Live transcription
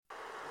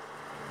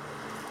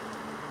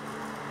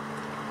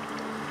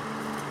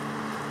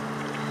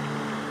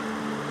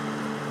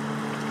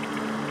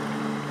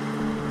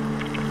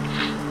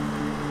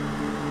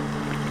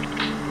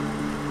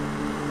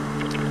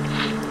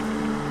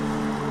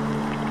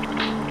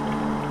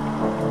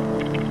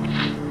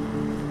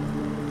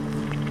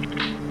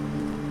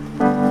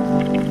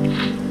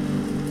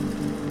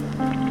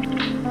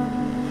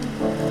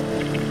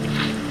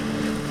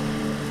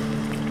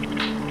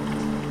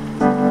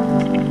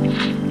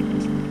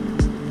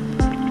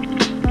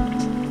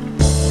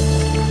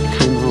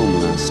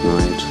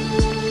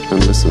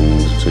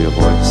to your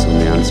voice on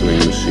the answering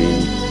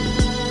machine,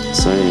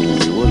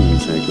 saying you wouldn't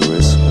take a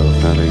risk of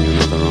having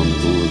another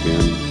rendezvous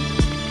again.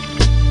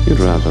 You'd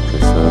rather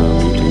prefer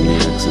meeting me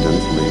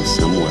accidentally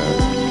somewhere.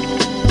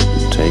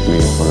 You'd take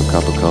me for a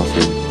cup of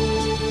coffee,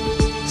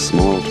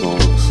 small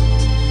talks,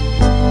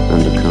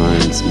 and a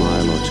kind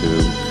smile or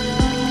two.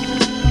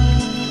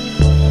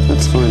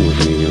 That's fine with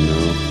me, you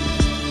know.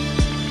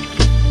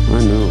 I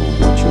know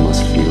what you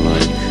must feel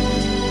like.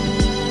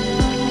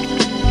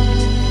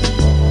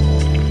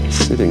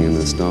 Sitting in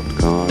the stopped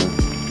car,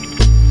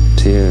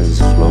 tears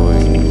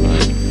flowing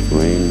like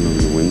rain on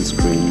the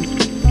windscreen.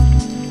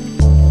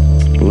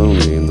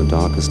 Lonely in the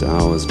darkest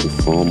hours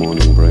before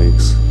morning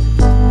breaks.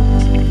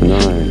 And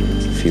I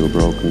feel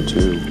broken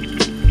too,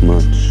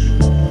 much.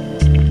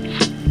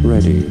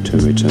 Ready to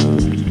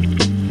return.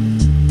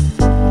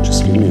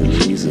 Just give me a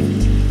reason.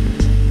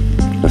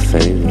 A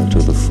favor to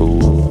the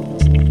fool.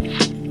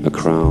 A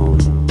crown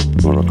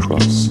or a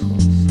cross.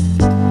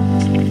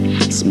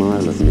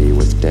 Smile at me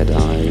with dead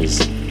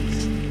eyes.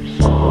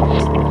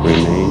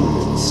 Remain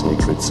in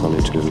sacred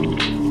solitude.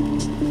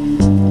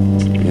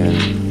 Yeah,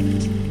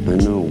 I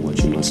know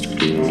what you must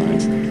feel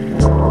like.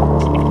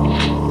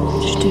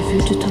 Je t'ai vu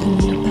te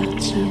tourner et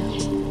partir,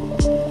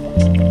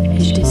 et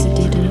j'ai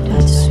décidé de ne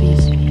pas te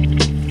suivre.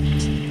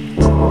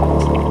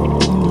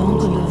 Pendant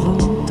que le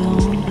vent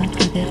tombe à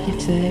travers les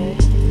feuilles,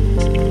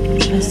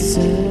 je reste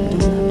seule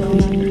dans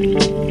la pluie.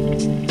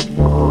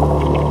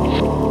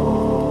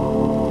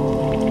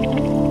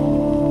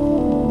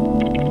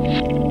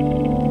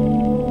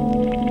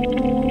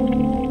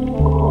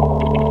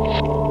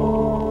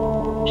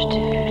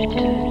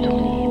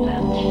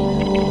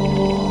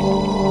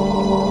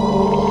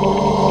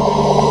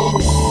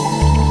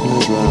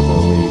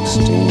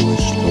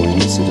 Extinguished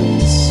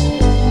coincidence,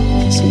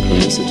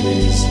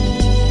 synchronicities,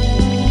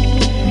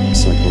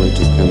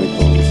 psychoactive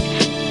chemicals,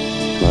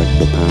 like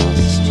the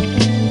past,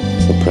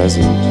 the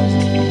present,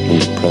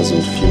 and the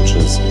present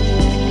futures.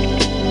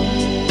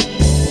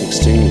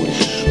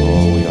 Extinguish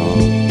all we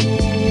are,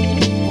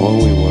 all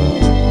we were,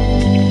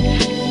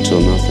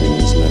 till nothing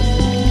is left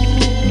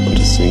but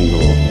a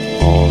single,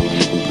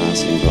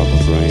 all-encompassing drop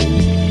of rain.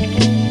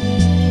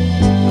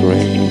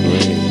 Gray.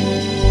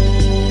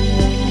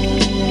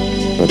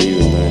 But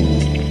even then,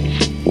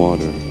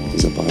 water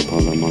is a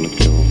bipolar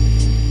molecule,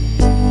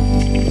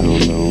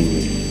 bound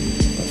only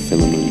by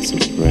filaments of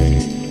grey.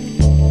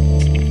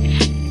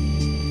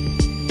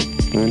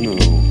 I know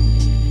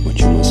what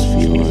you must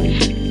feel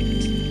like.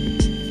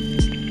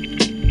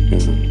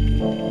 Yeah,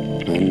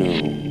 I know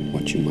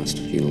what you must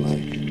feel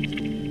like.